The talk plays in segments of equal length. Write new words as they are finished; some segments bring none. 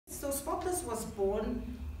first was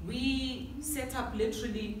born, we set up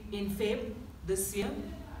literally in Feb this year.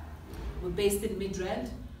 We're based in Midrand.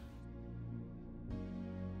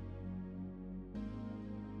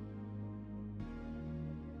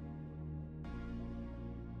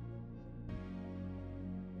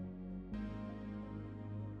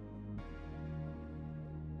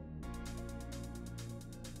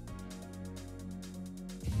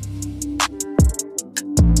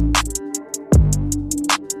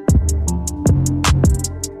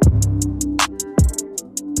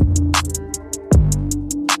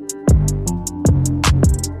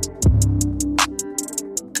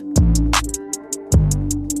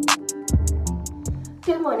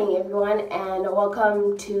 Good morning everyone, and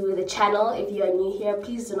welcome to the channel. If you are new here,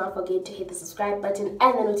 please do not forget to hit the subscribe button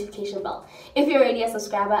and the notification bell. If you're already a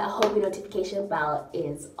subscriber, I hope your notification bell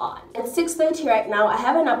is on. It's 6:30 right now. I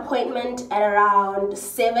have an appointment at around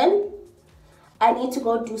 7. I need to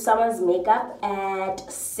go do someone's makeup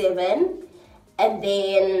at 7, and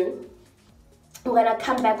then I'm gonna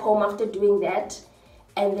come back home after doing that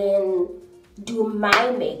and then do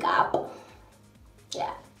my makeup.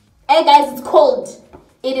 Yeah. Hey guys, it's cold.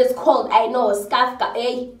 It is cold. I know. Scarf.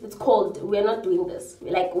 Hey, it's cold. We are not doing this.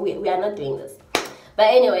 We are not doing this. But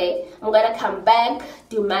anyway, I'm gonna come back,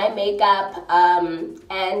 do my makeup,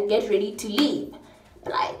 and get ready to leave.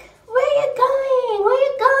 Like, where you going? Where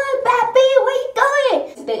you going, baby? Where you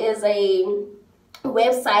going? There is a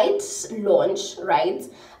website launch, right?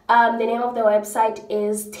 The name of the website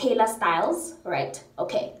is Tayla Styles, right?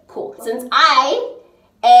 Okay, cool. Since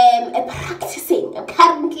I'm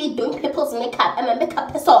currently doing people's makeup. I'm a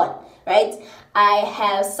makeup person, right? I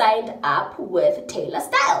have signed up with Tayla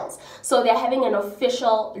Styles. So they're having an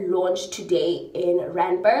official launch today in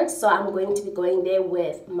Randburg. So I'm going to be going there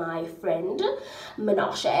with my friend,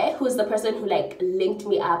 Menashe, who's the person who like linked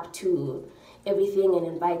me up to everything and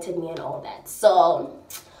invited me and all that. So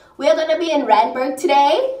we're going to be in Randburg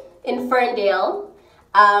today, in Ferndale,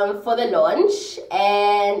 for the launch.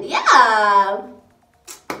 And yeah,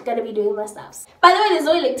 gonna be doing my stuff. By the way, there's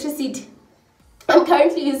no electricity. I'm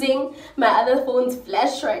currently using my other phone's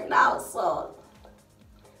flash right now, so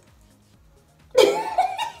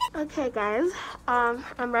okay guys, I'm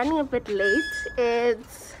running a bit late.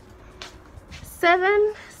 It's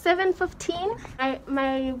 7:15.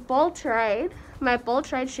 My bolt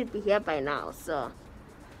ride should be here by now, so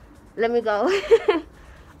let me go.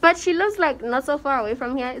 But she lives like not so far away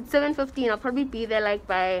from here. It's 7:15. I'll probably be there at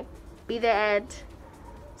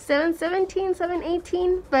 7:17,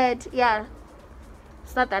 7:18, but yeah,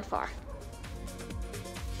 it's not that far.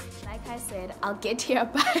 Like I said, I'll be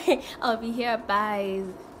here by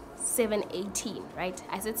 7:18, right?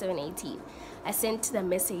 I said 7:18. I sent the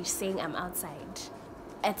message saying I'm outside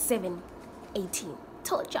at 7:18.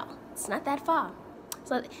 Told y'all, it's not that far.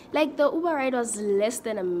 So like the Uber ride was less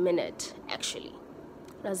than a minute, actually.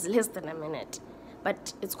 It was less than a minute.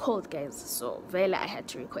 But it's cold, guys, so Vela, I had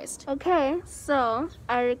to request. Okay, so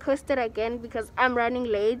I requested again because I'm running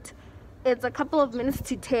late. It's a couple of minutes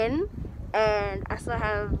to 10 and I still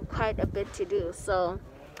have quite a bit to do, so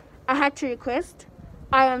I had to request.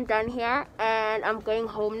 I am done here and I'm going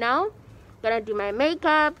home now. Gonna do my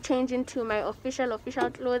makeup, change into my official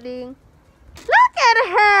clothing. Look at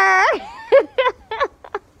her.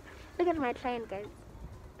 Look at my client, guys.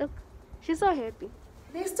 Look, she's so happy.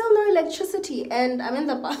 There's still no electricity and I'm in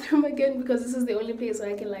the bathroom again because this is the only place where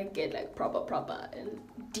I can like get like proper and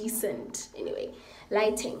decent, anyway,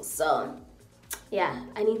 lighting. So yeah,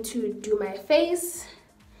 I need to do my face,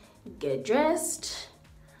 get dressed.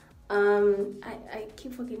 I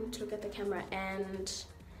keep forgetting to look at the camera, and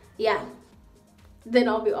yeah, then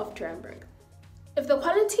I'll be off to Randburg. If the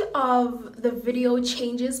quality of the video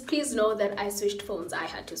changes, please know that I switched phones. I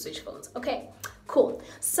had to switch phones. Okay, cool.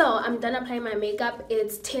 So I'm done applying my makeup.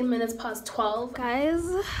 It's 10 minutes past 12. Guys,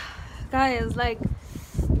 like,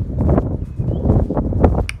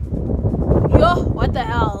 yo, what the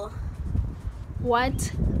hell?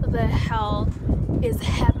 What the hell is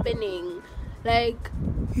happening? Like,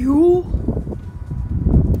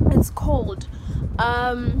 it's cold.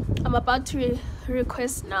 I'm about to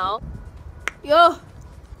request now. Yo,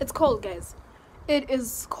 it's cold, guys. It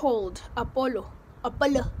is cold. Apollo.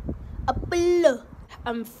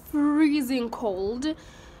 I'm freezing cold.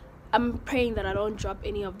 I'm praying that I don't drop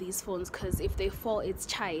any of these phones, because if they fall, it's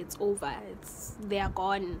over. They are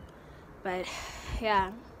gone. But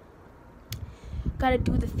yeah, gotta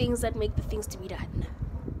do the things that make the things to be done.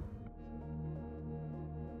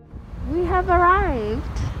 We have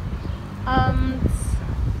arrived. It's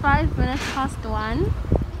 5 minutes past 1.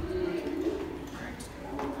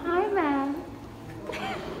 Hi, ma'am.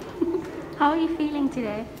 How are you feeling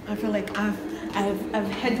today? I feel like I've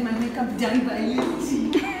had my makeup done by you.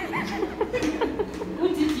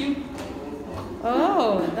 Who did you?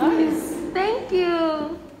 Oh, nice. Thank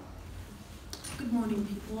you. Good morning,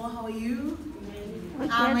 people. How are you?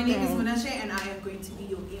 My name is Munashe and I am going to be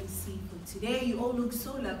your MC for today. You all look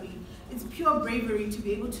so lovely. It's pure bravery to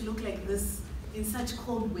be able to look like this in such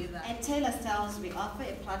cold weather. At Tayla Styles, we offer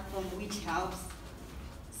a platform which helps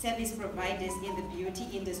service providers in the beauty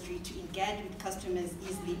industry to engage with customers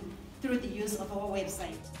easily through the use of our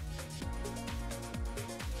website.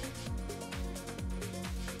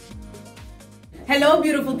 Hello,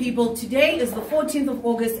 beautiful people. Today is the 14th of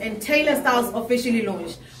August and Tayla Styles officially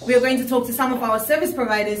launched. We are going to talk to some of our service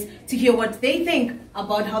providers to hear what they think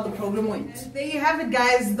about how the program went. And there you have it,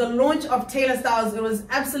 guys. The launch of Tayla Styles. It was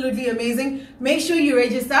absolutely amazing. Make sure you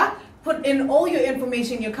register, put in all your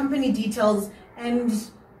information, your company details, and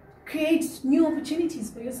create new opportunities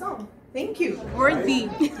for yourself. Thank you. Worthy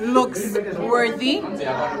looks worthy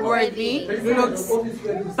looks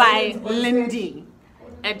by Lindy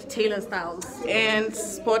at Tayla Styles, and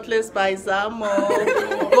Spotless by Zama.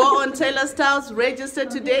 Go on Tayla Styles, register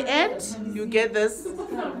today, and you get this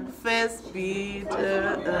first beat.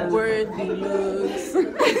 Worthy looks.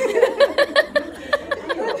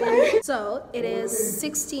 So it is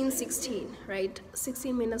 16:16, right?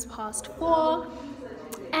 16 minutes past 4,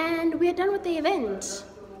 and we are done with the event.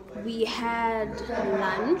 We had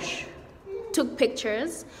lunch, took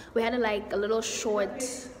pictures. We had a little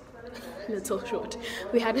short.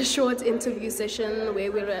 We had a short interview session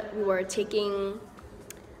where we were taking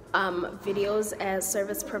videos as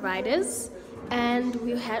service providers, and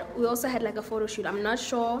we also had like a photo shoot. I'm not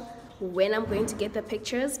sure when I'm going to get the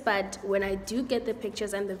pictures, but when I do get the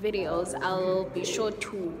pictures and the videos, I'll be sure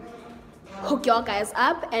to hook y'all guys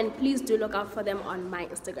up, and please do look out for them on my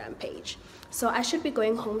Instagram page. So I should be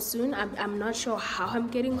going home soon. I'm not sure how I'm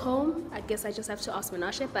getting home. I guess I just have to ask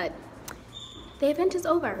Menashe, but the event is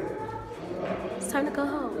over. It's time to go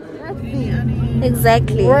home.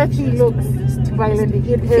 Exactly. Worthy looks by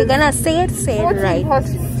Lindy. If you're gonna say it right.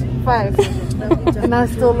 5 and I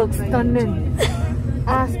still look stunning.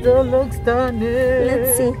 I still look stunning.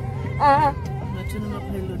 Let's see.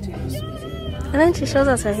 And then she shows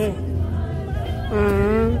us her hair.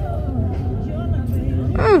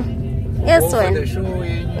 Yes, when.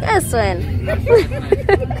 Yes, when.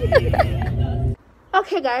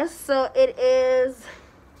 Okay, guys. So it is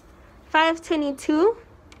 5:22.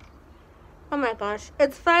 Oh my gosh,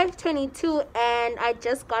 it's 5:22 and I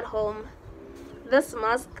just got home. This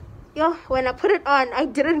mask, when I put it on, I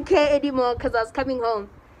didn't care anymore because I was coming home.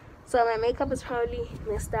 So my makeup is probably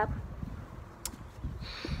messed up.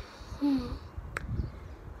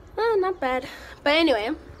 Oh, not bad. But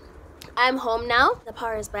anyway, I'm home now. The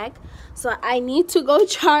power is back. So I need to go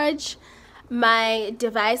charge my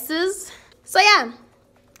devices. So yeah,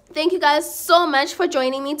 thank you guys so much for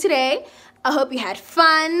joining me today. I hope you had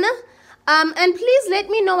fun. And please let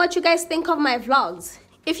me know what you guys think of my vlogs.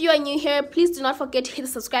 If you are new here, please do not forget to hit the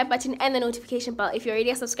subscribe button and the notification bell. If you're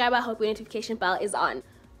already a subscriber, I hope your notification bell is on.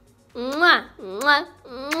 Mwah, mwah,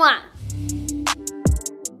 mwah.